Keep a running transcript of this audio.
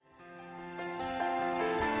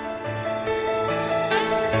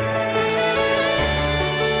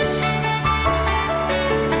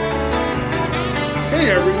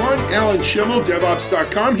everyone. Alan Schimmel,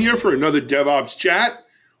 DevOps.com, here for another DevOps chat.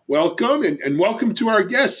 Welcome, and welcome to our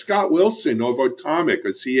guest, Scott Wilson of Atomic, a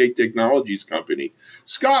C8 Technologies company.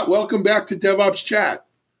 Scott, welcome back to DevOps chat.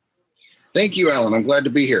 Thank you, Alan. I'm glad to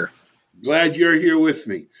be here. Glad you're here with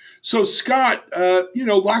me. So, Scott, a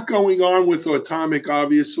lot going on with Atomic,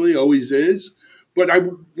 obviously, always is. But I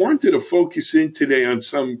wanted to focus in today on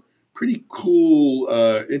some pretty cool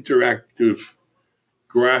interactive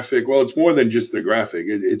graphic. Well, it's more than just the graphic.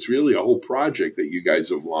 It's really a whole project that you guys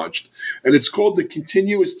have launched. And it's called the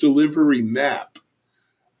Continuous Delivery Map.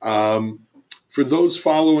 For those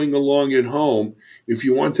following along at home, if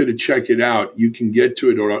you wanted to check it out, you can get to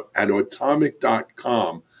it at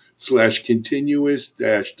atomic.com/continuous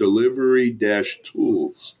delivery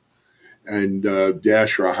tools and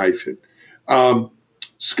dash or a hyphen.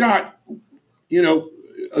 Scott,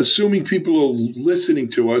 assuming people are listening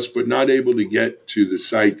to us but not able to get to the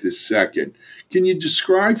site this second, can you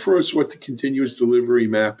describe for us what the continuous delivery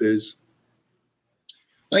map is?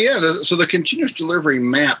 So the continuous delivery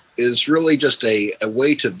map is really just a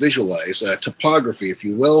way to visualize a topography, if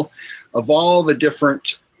you will, of all the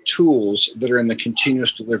different tools that are in the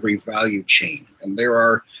continuous delivery value chain. And there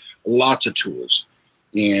are lots of tools.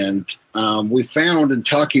 And we found in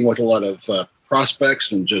talking with a lot of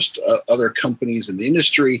prospects and just other companies in the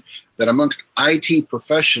industry that amongst IT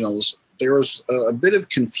professionals, there was a bit of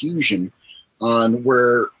confusion on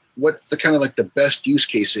what the kind of like the best use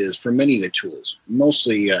case is for many of the tools,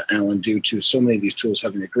 mostly, Alan, due to so many of these tools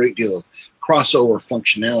having a great deal of crossover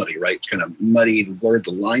functionality, right? It's kind of muddied and blurred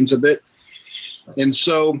the lines a bit. And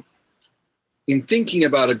so in thinking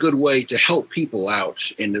about a good way to help people out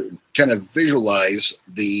and to kind of visualize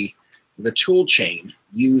the tool chain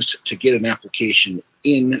used to get an application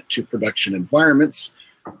into production environments,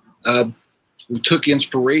 we took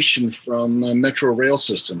inspiration from metro rail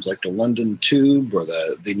systems like the London Tube or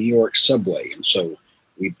the New York Subway. And so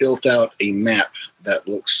we built out a map that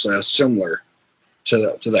looks similar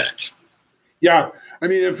to that. Yeah. I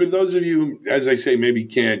mean, and for those of you, as I say, maybe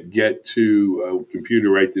can't get to a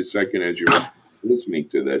computer right this second as you're listening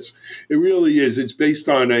to this, it really is. It's based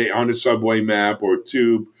on a subway map or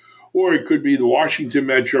tube, or it could be the Washington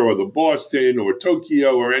Metro or the Boston or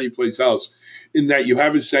Tokyo or any place else, in that you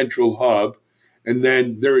have a central hub. And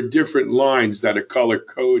then there are different lines that are color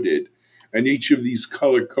coded. And each of these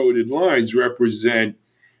color coded lines represent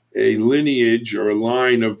a lineage or a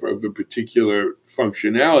line of a particular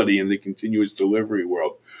functionality in the continuous delivery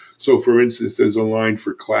world. So, for instance, there's a line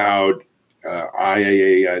for cloud,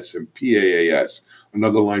 IaaS and PaaS,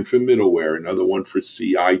 another line for middleware, another one for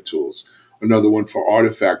CI tools, another one for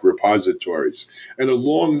artifact repositories. And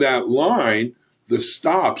along that line, the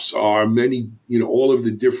stops are all of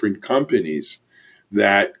the different companies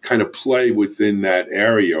that kind of play within that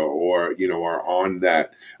area or, are on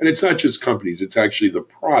that. And it's not just companies, it's actually the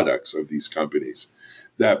products of these companies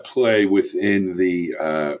that play within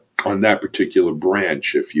on that particular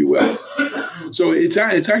branch, if you will. So it's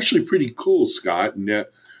actually pretty cool, Scott. And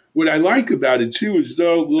what I like about it too is,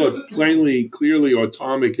 though, look, clearly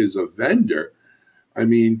Atomic is a vendor. I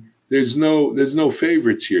mean, there's no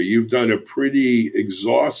favorites here. You've done a pretty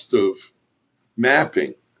exhaustive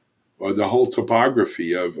mapping or the whole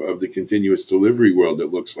topography of the continuous delivery world,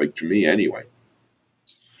 it looks like to me anyway.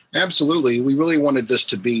 Absolutely. We really wanted this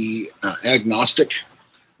to be agnostic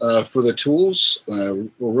for the tools. We're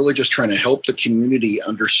really just trying to help the community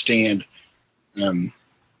understand the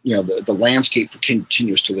landscape for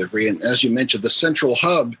continuous delivery. And as you mentioned, the central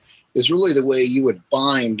hub is really the way you would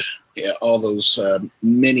bind all those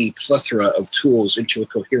many plethora of tools into a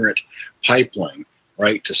coherent pipeline,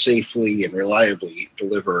 right, to safely and reliably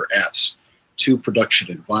deliver apps to production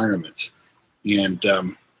environments. And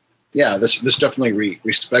this definitely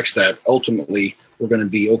respects that. Ultimately, we're going to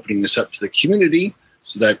be opening this up to the community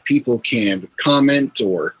so that people can comment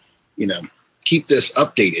or, keep this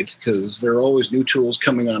updated, because there are always new tools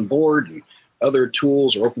coming on board and other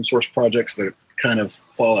tools or open source projects that kind of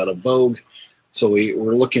fall out of vogue. So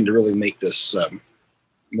we're looking to really make this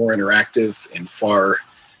more interactive and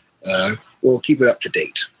we'll keep it up to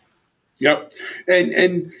date. Yep.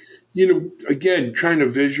 And again, trying to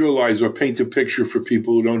visualize or paint a picture for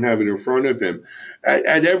people who don't have it in front of him.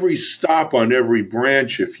 At every stop on every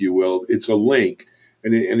branch, if you will, it's a link.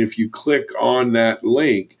 And if you click on that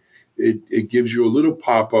link, it gives you a little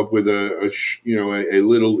pop-up with a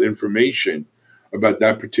little information about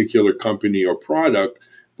that particular company or product,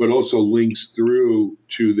 but also links through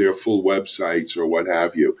to their full websites or what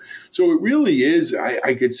have you. So it really is,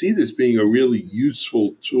 I could see this being a really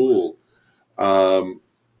useful tool for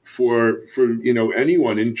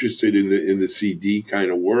anyone interested in the CD kind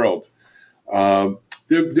of world.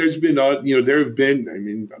 there's been, there have been, I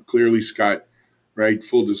mean, clearly, Scott, right,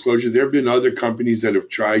 full disclosure, there have been other companies that have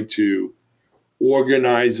tried to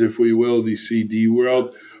organize, if we will, the CD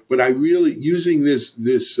world. But I really, using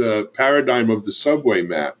this paradigm of the subway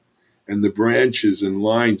map and the branches and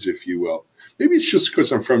lines, if you will, maybe it's just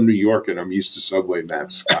because I'm from New York and I'm used to subway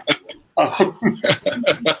maps, Scott.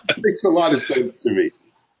 It makes a lot of sense to me.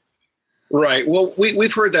 Right. Well,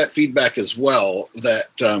 we've heard that feedback as well, that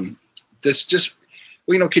this just,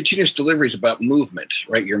 continuous delivery is about movement,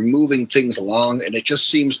 right? You're moving things along, and it just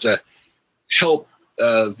seems to help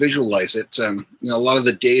visualize it. A lot of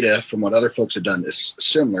the data from what other folks have done is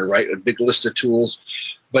similar, right? A big list of tools,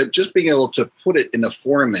 but just being able to put it in a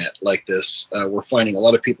format like this, we're finding a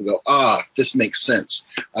lot of people go, this makes sense.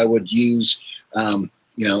 I would use,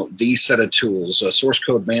 these set of tools. Source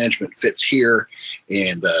code management fits here,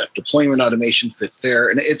 and deployment automation fits there.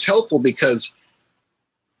 And it's helpful because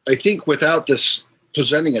I think without this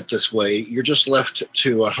presenting it this way, you're just left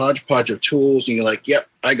to a hodgepodge of tools, and you're like, yep,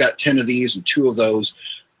 I got 10 of these and 2 of those,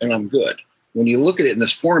 and I'm good. When you look at it in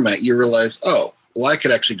this format, you realize, I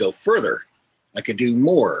could actually go further. I could do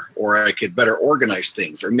more, or I could better organize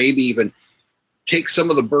things, or maybe even take some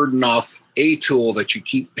of the burden off a tool that you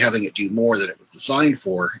keep having it do more than it was designed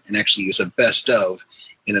for, and actually use a best of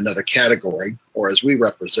in another category, or as we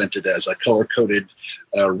represent it, as a color-coded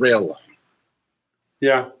rail line.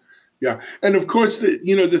 Yeah. Yeah. And of course,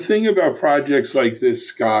 the thing about projects like this,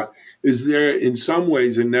 Scott, is they're in some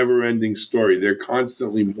ways a never ending story. They're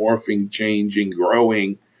constantly morphing, changing,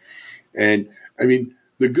 growing. And I mean,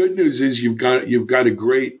 the good news is you've got a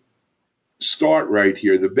great start right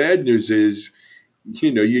here. The bad news is,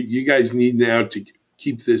 you guys need now to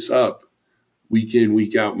keep this up week in,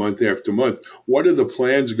 week out, month after month. What are the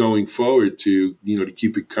plans going forward to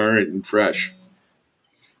keep it current and fresh?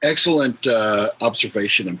 Excellent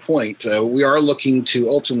observation and point. We are looking to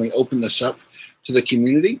ultimately open this up to the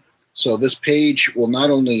community. So this page will not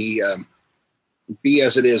only be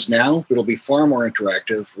as it is now, but it'll be far more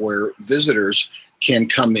interactive, where visitors can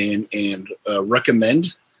come in and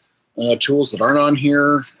recommend tools that aren't on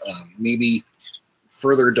here, maybe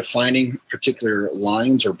further defining particular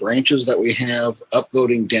lines or branches that we have,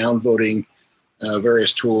 upvoting, downvoting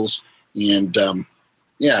various tools. And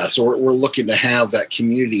so we're looking to have that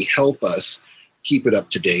community help us keep it up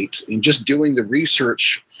to date. And just doing the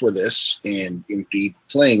research for this, and indeed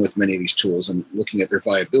playing with many of these tools and looking at their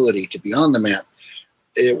viability to be on the map,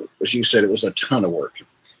 as you said, it was a ton of work.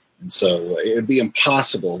 And so it would be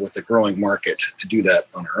impossible with the growing market to do that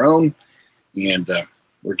on our own. And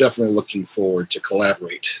we're definitely looking forward to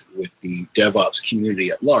collaborate with the DevOps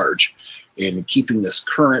community at large in keeping this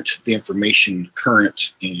current, the information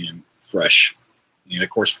current and fresh. And of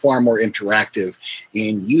course, far more interactive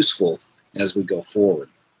and useful as we go forward.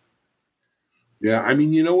 Yeah, I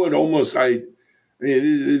mean, you know what? It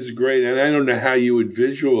is great, and I don't know how you would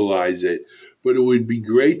visualize it, but it would be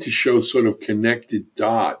great to show sort of connected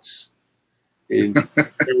dots in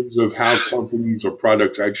terms of how companies or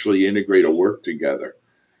products actually integrate or work together.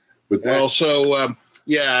 But Well, so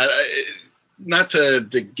not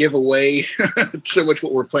to give away so much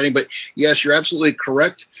what we're planning, but yes, you're absolutely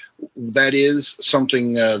correct. That is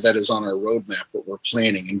something that is on our roadmap, what we're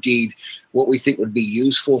planning. Indeed, what we think would be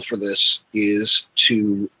useful for this is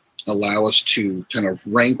to allow us to kind of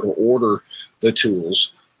rank or order the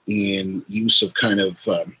tools in use of kind of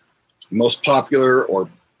most popular, or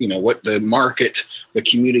what the market, the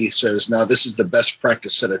community says, now this is the best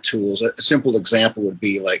practice set of tools. A simple example would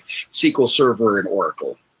be like SQL Server and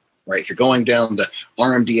Oracle, right? If you're going down the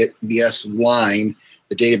RMDS line,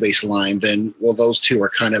 the database line, then, well, those two are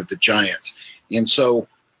kind of the giants. And so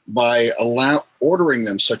by ordering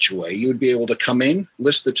them such a way, you would be able to come in,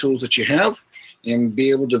 list the tools that you have, and be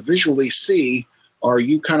able to visually see, are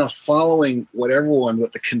you kind of following what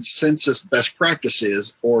the consensus best practice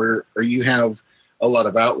is, or you have a lot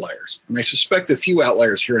of outliers? And I suspect a few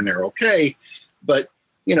outliers here and there are okay, but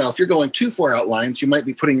if you're going too far outlines, you might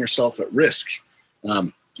be putting yourself at risk.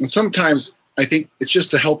 And sometimes I think it's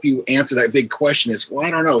just to help you answer that big question is, well,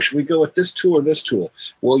 I don't know, should we go with this tool or this tool?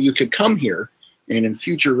 Well, you could come here and in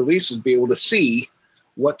future releases be able to see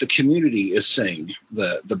what the community is saying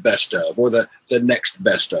the best of, or the next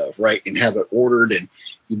best of, right? And have it ordered, and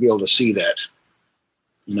you'll be able to see that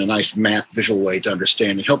in a nice map visual way to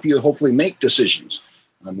understand, and help you hopefully make decisions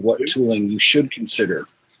on what tooling you should consider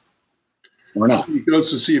or not. you can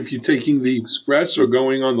also see if you're taking the express or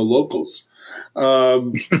going on the locals.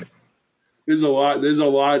 Um, there's a lot. There's a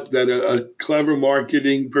lot that a clever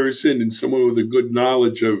marketing person and someone with a good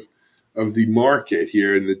knowledge of the market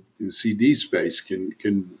here in the CD space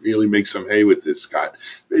can really make some hay with this, Scott.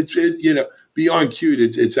 beyond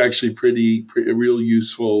cute, it's actually a real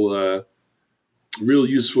useful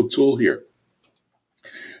tool here.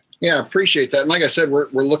 Yeah, I appreciate that. And like I said, we're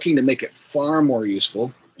looking to make it far more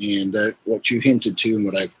useful. And what you hinted to and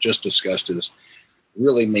what I've just discussed is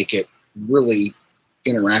really make it really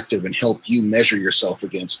interactive and help you measure yourself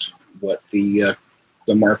against what the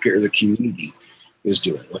market or the community is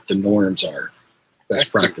doing, what the norms are,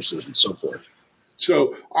 best practices, and so forth.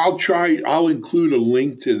 So I'll include a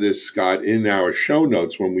link to this, Scott, in our show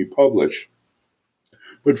notes when we publish.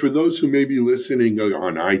 But for those who may be listening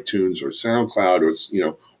on iTunes or SoundCloud or,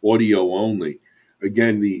 audio only,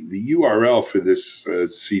 again, the URL for this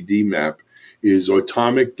CD map is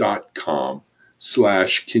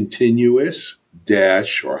atomic.com/continuous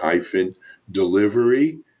dash or hyphen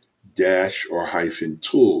delivery dash or hyphen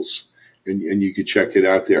tools. And you can check it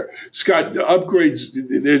out there. Scott, the upgrades,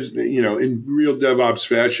 there's, in real DevOps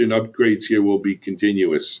fashion, upgrades here will be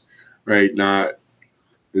continuous, right?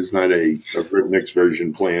 There's not a next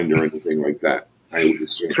version planned or anything like that, I would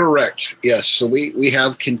assume. Correct. Yes. So we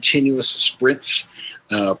have continuous sprints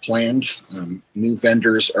planned. New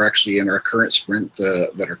vendors are actually in our current sprint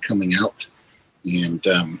that are coming out. And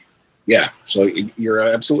so you're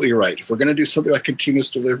absolutely right. If we're going to do something like continuous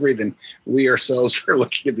delivery, then we ourselves are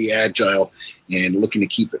looking to be agile and looking to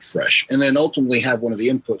keep it fresh. And then ultimately have one of the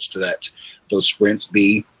inputs to those sprints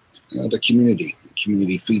be the community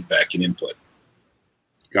feedback and input.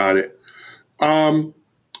 Got it.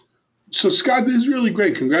 So Scott, this is really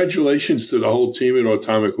great. Congratulations to the whole team at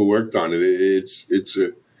Atomic who worked on it. It's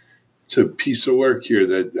a piece of work here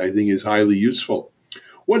that I think is highly useful.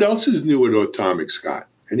 What else is new at Atomic, Scott?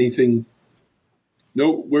 Anything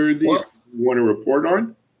noteworthy you want to report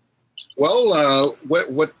on? Well,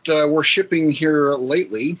 what we're shipping here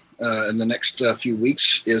lately in the next few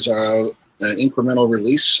weeks is an incremental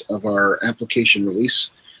release of our application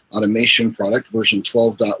release automation product version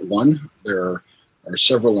 12.1. There are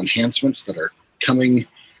several enhancements that are coming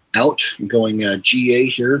out and going GA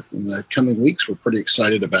here in the coming weeks. We're pretty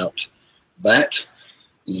excited about that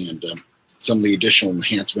and some of the additional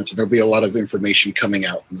enhancements. There'll be a lot of information coming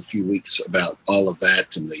out in a few weeks about all of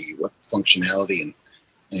that and what functionality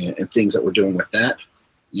and things that we're doing with that.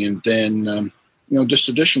 And then, just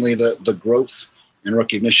additionally, the growth and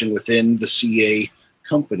recognition within the CA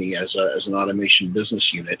company as an automation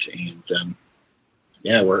business unit. And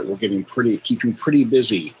we're keeping pretty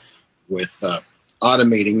busy with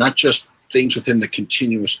automating not just things within the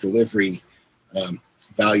continuous delivery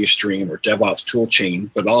value stream or DevOps tool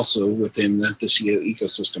chain, but also within the CA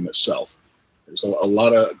ecosystem itself. There's a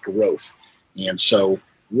lot of growth. And so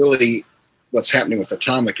really what's happening with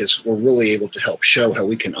Atomic is we're really able to help show how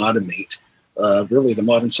we can automate really the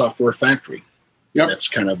modern software factory. Yep. That's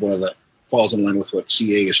kind of one of the falls in line with what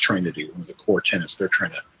CA is trying to do, one of the core tenets. They're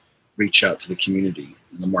trying to reach out to the community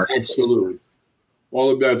and the market. Absolutely.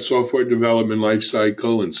 All about software development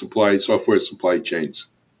lifecycle and software supply chains.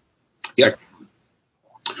 Yep.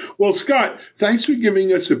 Well, Scott, thanks for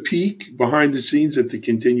giving us a peek behind the scenes at the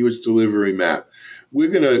continuous delivery map. We're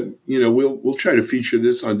going to, we'll try to feature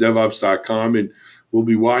this on DevOps.com, and we'll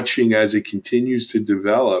be watching as it continues to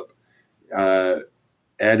develop,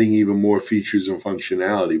 adding even more features and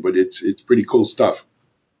functionality. But it's pretty cool stuff.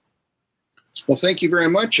 Well, thank you very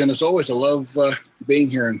much. And as always, I love being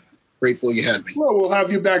here and grateful you had me. Well, we'll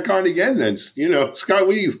have you back on again then. Scott,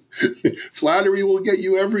 flattery will get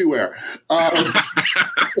you everywhere.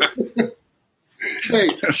 Hey,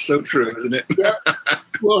 that's so true, isn't it? Yeah,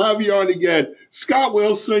 we'll have you on again. Scott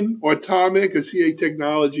Wilson, Atomic, a CA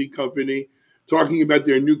technology company, talking about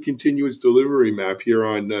their new continuous delivery map here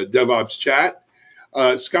on DevOps Chat.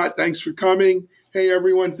 Scott, thanks for coming. Hey,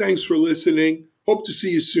 everyone, thanks for listening. Hope to see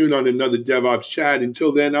you soon on another DevOps Chat.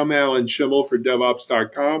 Until then, I'm Alan Schimmel for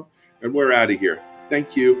DevOps.com, and we're out of here.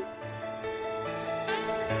 Thank you.